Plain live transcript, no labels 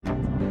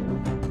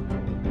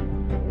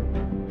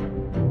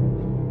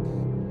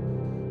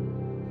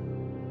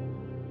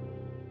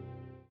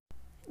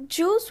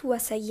Jules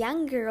was a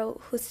young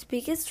girl whose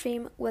biggest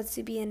dream was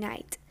to be a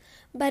knight.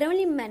 But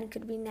only men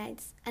could be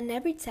knights, and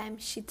every time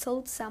she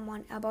told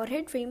someone about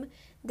her dream,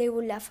 they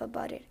would laugh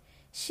about it.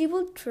 She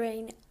would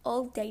train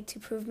all day to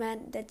prove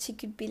men that she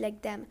could be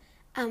like them,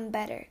 and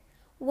better.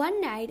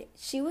 One night,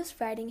 she was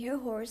riding her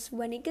horse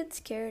when it got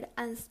scared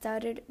and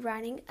started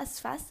running as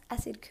fast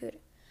as it could.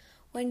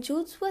 When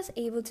Jules was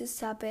able to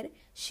stop it,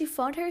 she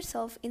found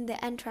herself in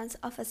the entrance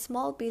of a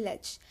small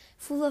village,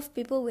 full of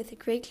people with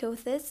grey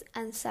clothes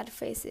and sad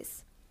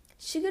faces.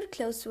 She got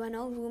close to an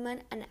old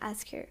woman and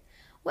asked her,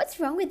 "What's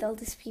wrong with all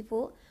these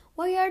people?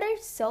 Why are they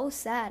so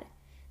sad?"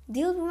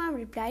 The old woman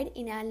replied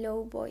in a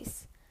low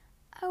voice,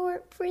 "Our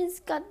prince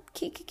got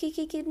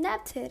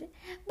kidnapped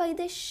by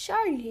the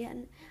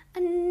Charlatan,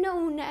 and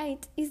no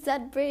knight is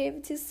that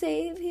brave to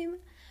save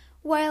him."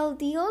 While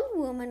the old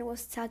woman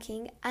was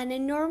talking, an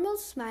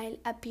enormous smile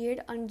appeared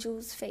on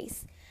Jules'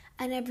 face,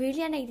 and a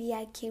brilliant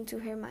idea came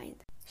to her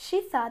mind.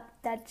 She thought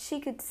that she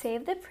could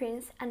save the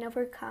prince and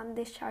overcome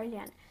the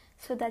Charlatan,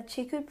 so that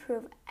she could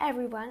prove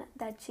everyone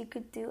that she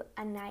could do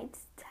a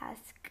knight's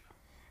task.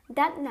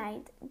 That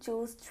night,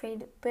 Jules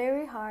trained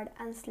very hard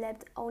and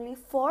slept only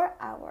 4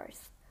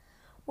 hours.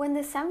 When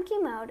the sun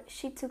came out,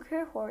 she took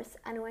her horse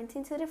and went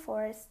into the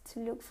forest to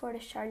look for the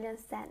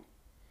Charlatan's den.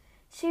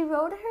 She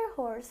rode her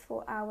horse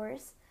for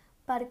hours,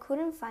 but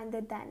couldn't find the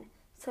den,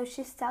 so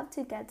she stopped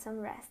to get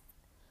some rest.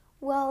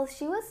 While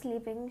she was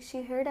sleeping,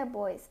 she heard a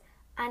voice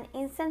and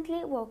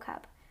instantly woke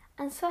up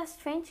and saw a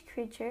strange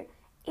creature.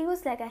 It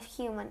was like a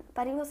human,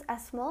 but it was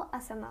as small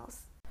as a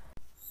mouse.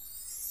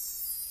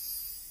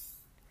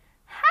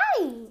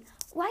 "Hi!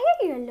 Why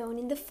are you alone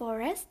in the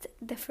forest?"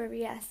 the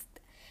fairy asked.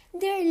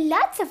 "There are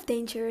lots of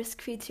dangerous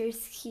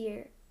creatures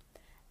here."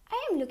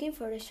 "I am looking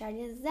for the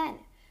Charlatan's den.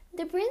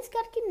 The prince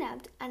got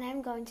kidnapped and I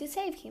am going to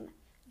save him,"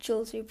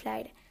 Jules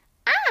replied.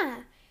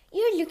 "Ah!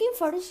 You're looking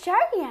for the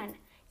Charlatan.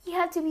 You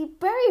have to be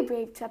very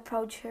brave to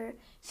approach her.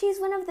 She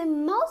is one of the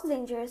most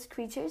dangerous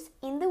creatures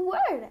in the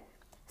world.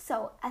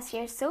 So, as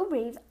you're so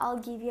brave, I'll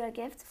give you a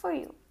gift for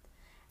you."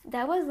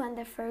 That was when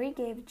the fairy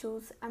gave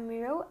Jules a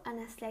mirror and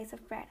a slice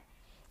of bread.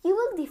 "You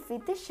will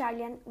defeat the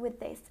Charlatan with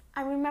this,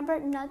 and remember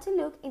not to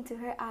look into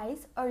her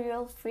eyes or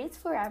you'll freeze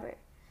forever."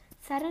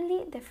 Suddenly,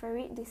 the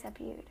fairy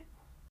disappeared.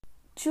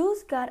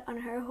 Jules got on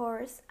her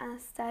horse and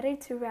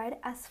started to ride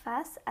as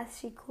fast as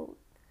she could.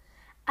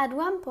 At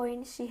one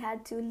point, she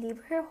had to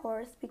leave her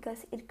horse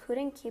because it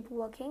couldn't keep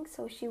walking,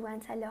 so she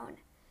went alone.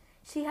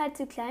 She had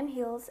to climb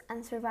hills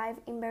and survive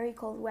in very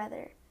cold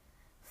weather.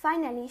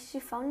 Finally, she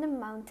found the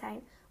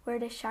mountain where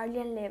the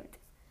Charlatan lived.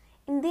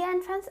 In the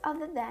entrance of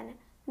the den,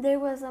 there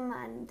was a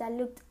man that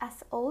looked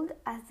as old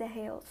as the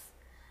hills.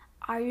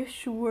 "Are you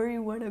sure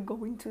you want to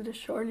go into the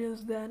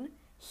Charlatan's den?"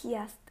 he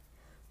asked.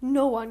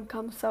 "No one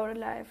comes out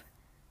alive."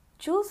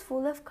 Jules,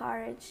 full of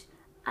courage,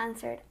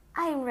 answered,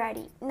 "I am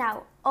ready.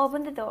 Now,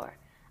 open the door."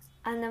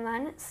 And the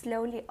man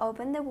slowly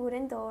opened the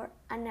wooden door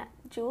and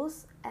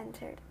Jules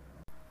entered.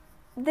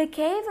 The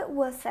cave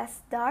was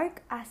as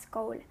dark as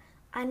coal,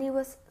 and it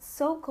was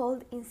so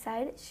cold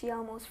inside she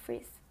almost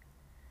froze.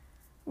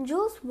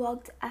 Jules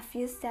walked a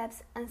few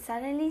steps and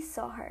suddenly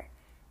saw her.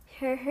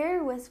 Her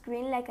hair was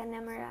green like an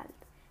emerald.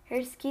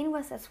 Her skin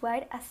was as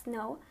white as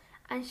snow,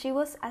 and she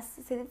was as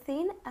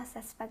thin as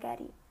a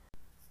spaghetti.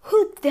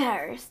 "Who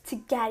dares to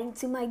get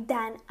into my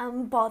den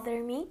and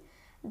bother me?"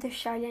 the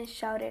Charlatan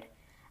shouted.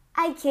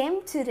 "I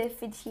came to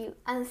defeat you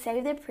and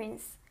save the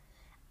prince,"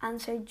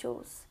 answered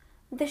Jules.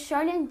 The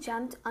Charlatan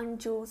jumped on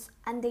Jules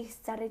and they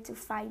started to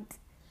fight.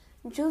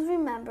 Jules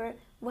remembered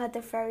what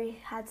the fairy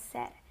had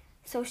said,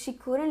 so she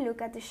couldn't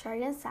look at the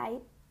Charlatan's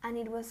eye, and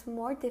it was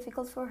more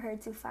difficult for her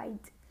to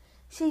fight.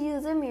 She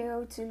used a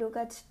mirror to look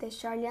at the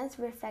Charlatan's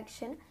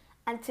reflection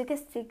and took a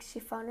stick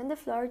she found on the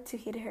floor to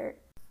hit her.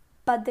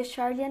 But the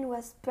Charlatan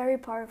was very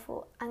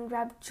powerful and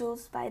grabbed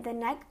Jules by the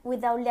neck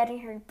without letting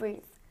her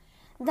breathe.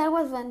 That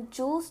was when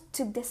Jules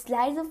took the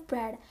slice of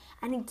bread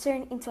and it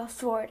turned into a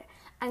sword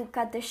and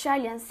cut the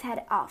Charlatan's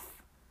head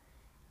off.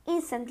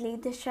 Instantly,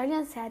 the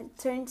Charlatan's head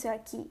turned to a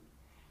key.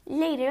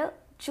 Later,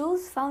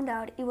 Jules found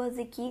out it was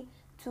the key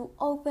to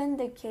open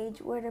the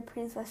cage where the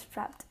prince was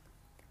trapped.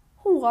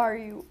 "Who are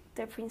you?"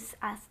 the prince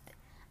asked.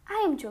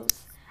 "I am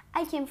Jules.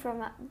 I came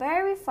from a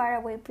very far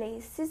away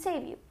place to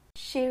save you,"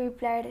 she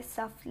replied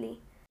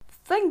softly.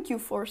 "Thank you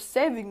for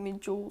saving me,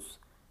 Jules.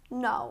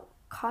 Now,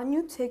 can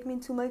you take me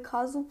to my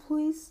castle,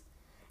 please?"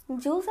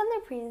 Jules and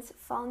the prince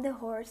found the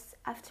horse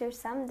after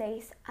some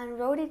days and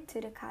rode it to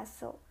the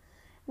castle.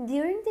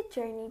 During the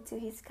journey to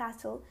his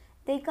castle,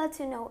 they got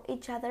to know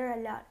each other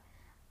a lot,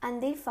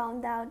 and they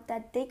found out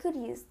that they could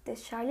use the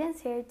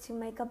Charlatan's hair to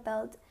make a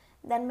belt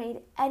that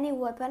made any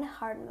weapon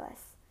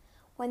harmless.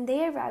 When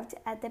they arrived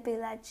at the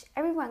village,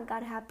 everyone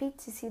got happy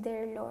to see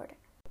their lord.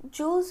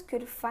 Jules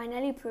could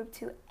finally prove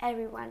to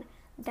everyone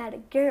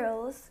that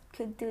girls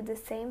could do the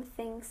same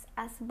things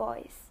as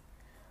boys.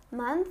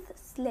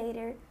 Months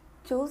later,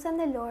 Jules and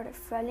the lord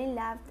fell in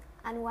love,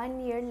 and 1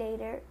 year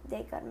later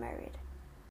they got married.